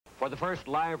For the first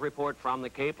live report from the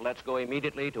Cape, let's go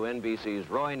immediately to NBC's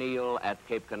Roy Neal at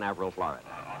Cape Canaveral, Florida.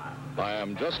 I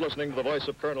am just listening to the voice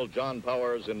of Colonel John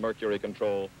Powers in Mercury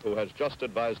Control, who has just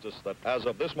advised us that as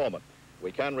of this moment,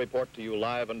 we can report to you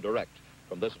live and direct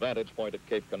from this vantage point at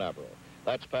Cape Canaveral.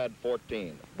 That's pad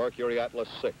 14. Mercury-Atlas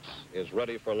 6 is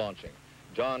ready for launching.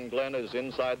 John Glenn is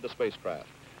inside the spacecraft.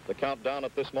 The countdown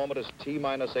at this moment is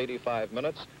T-minus 85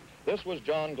 minutes. This was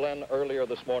John Glenn earlier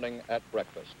this morning at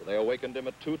breakfast. They awakened him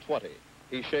at 2:20.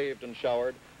 He shaved and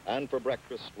showered, and for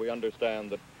breakfast, we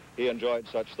understand that he enjoyed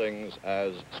such things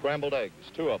as scrambled eggs,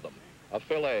 2 of them, a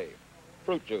fillet,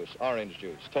 fruit juice, orange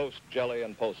juice, toast, jelly,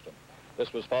 and postum.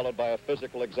 This was followed by a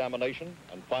physical examination,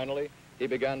 and finally, he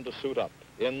began to suit up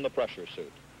in the pressure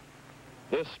suit.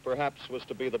 This, perhaps, was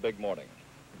to be the big morning.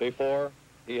 Before,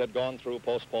 he had gone through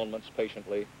postponements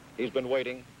patiently. He's been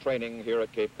waiting, training here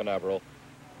at Cape Canaveral,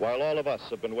 while all of us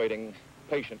have been waiting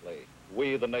patiently,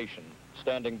 we the nation,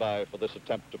 standing by for this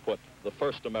attempt to put the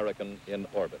first American in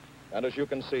orbit. And as you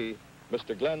can see,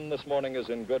 Mr. Glenn this morning is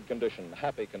in good condition,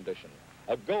 happy condition.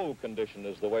 A go condition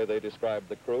is the way they described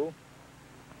the crew.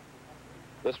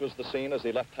 This was the scene as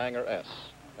he left Hangar S,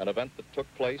 an event that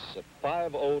took place at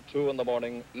 5:02 in the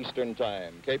morning Eastern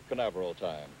Time, Cape Canaveral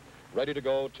time, ready to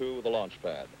go to the launch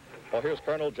pad. Well, here's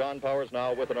Colonel John Powers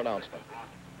now with an announcement.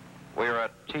 We're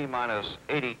at T-minus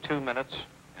 82 minutes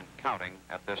and counting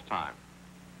at this time.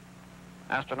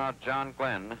 Astronaut John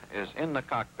Glenn is in the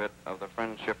cockpit of the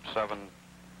Friendship 7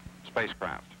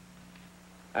 spacecraft.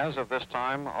 As of this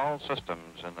time, all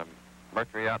systems in the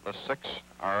Mercury-Atlas 6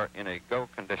 are in a go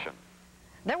condition.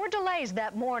 There were delays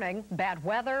that morning, bad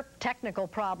weather, technical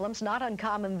problems, not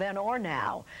uncommon then or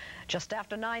now. Just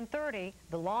after 9:30,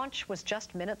 the launch was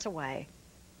just minutes away.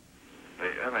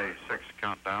 The MA6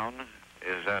 countdown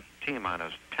is at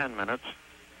T-minus 10 minutes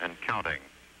and counting.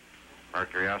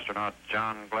 Mercury astronaut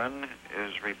John Glenn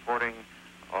is reporting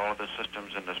all of the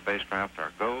systems in the spacecraft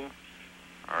are go.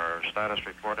 Our status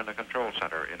report in the control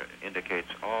center indicates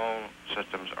all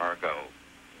systems are go.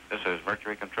 This is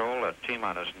Mercury Control at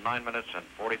T-minus 9 minutes and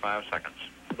 45 seconds.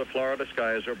 The Florida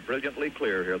skies are brilliantly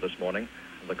clear here this morning.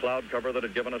 The cloud cover that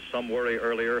had given us some worry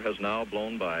earlier has now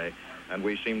blown by, and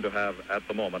we seem to have, at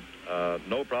the moment,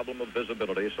 no problem of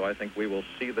visibility, so I think we will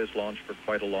see this launch for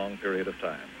quite a long period of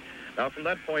time. Now, from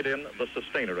that point in, the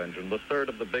sustainer engine, the third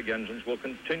of the big engines, will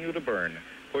continue to burn,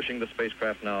 pushing the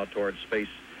spacecraft now towards space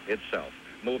itself,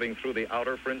 moving through the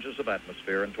outer fringes of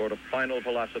atmosphere and toward a final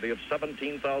velocity of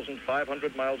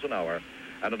 17,500 miles an hour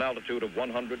and an altitude of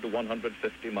 100 to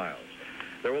 150 miles.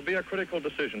 There will be a critical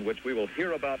decision which we will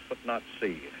hear about but not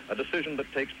see, a decision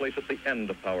that takes place at the end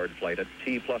of powered flight at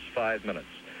T+5 minutes.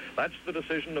 That's the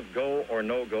decision of go or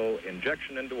no-go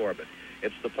injection into orbit.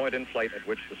 It's the point in flight at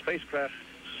which the spacecraft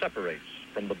separates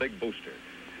from the big booster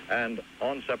and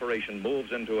on separation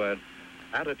moves into an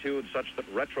attitude such that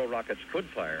retro rockets could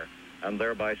fire and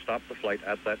thereby stop the flight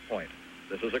at that point.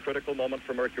 This is a critical moment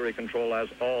for Mercury Control, as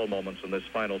all moments in this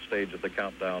final stage of the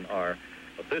countdown are.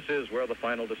 But this is where the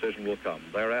final decision will come.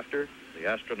 Thereafter, the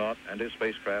astronaut and his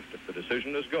spacecraft, if the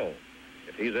decision is go,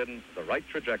 if he's in the right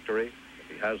trajectory, if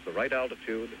he has the right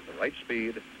altitude, the right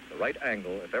speed, the right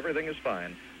angle, if everything is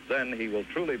fine, then he will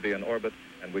truly be in orbit,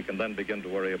 and we can then begin to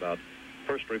worry about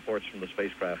first reports from the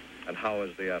spacecraft and how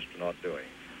is the astronaut doing.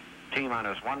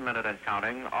 T-minus 1 minute and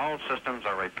counting. All systems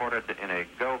are reported in a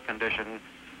go condition.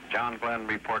 John Glenn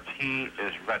reports he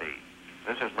is ready.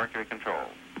 This is Mercury Control.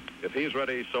 If he's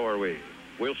ready, so are we.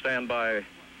 We'll stand by,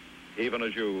 even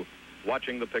as you,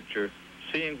 watching the picture,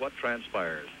 seeing what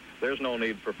transpires. There's no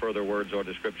need for further words or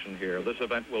description here. This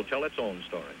event will tell its own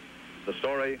story. The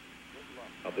story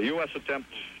of the U.S. attempt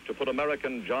to put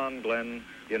American John Glenn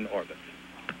in orbit.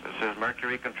 This is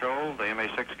Mercury Control, the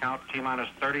MA6 count, T-minus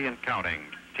 30 and counting.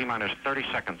 T-minus 30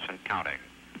 seconds and counting.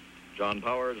 John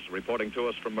Powers reporting to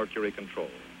us from Mercury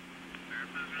Control.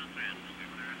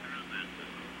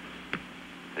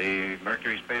 The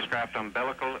Mercury spacecraft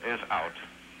umbilical is out.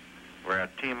 We're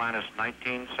at T-minus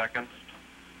 19 seconds.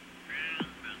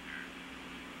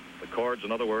 The cords,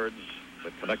 in other words,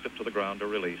 that connect it to the ground are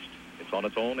released. It's on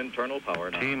its own internal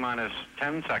power now. T-minus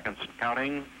 10 seconds and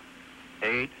counting.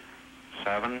 8,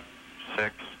 7,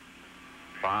 6,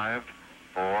 5,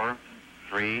 4,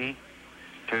 3,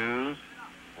 2,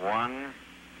 1,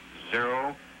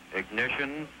 0.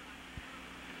 Ignition.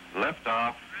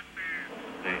 Liftoff.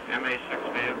 The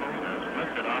MA6 vehicle has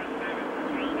lifted off.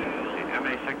 The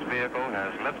MA6 vehicle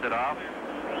has lifted off.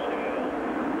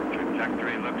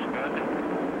 Trajectory looks good.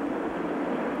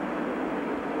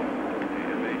 The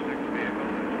MA6 vehicle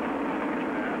is on the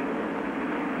launch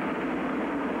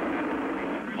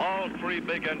pad. All three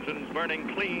big engines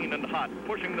burning clean and hot,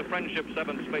 pushing the Friendship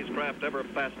 7 spacecraft ever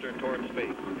faster toward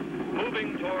space.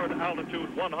 Moving toward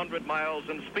altitude 100 miles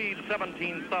and speed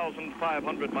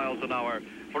 17,500 miles an hour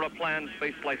for a planned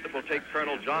space flight that will take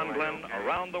Colonel John Glenn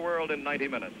around the world in 90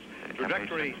 minutes.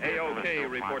 Trajectory A-OK,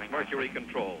 reports Mercury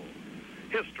Control.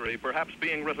 History perhaps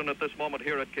being written at this moment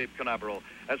here at Cape Canaveral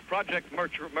as Project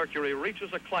Mercury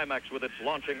reaches a climax with its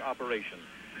launching operation.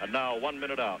 And now, 1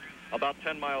 minute out, about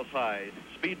 10 miles high,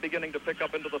 speed beginning to pick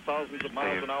up into the thousands of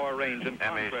miles an hour range, and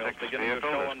contrails beginning to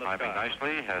show on the sky. Climbing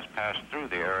nicely, has passed through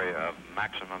the area of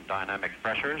maximum dynamic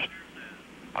pressures.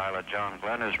 Pilot John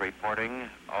Glenn is reporting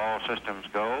all systems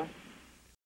go.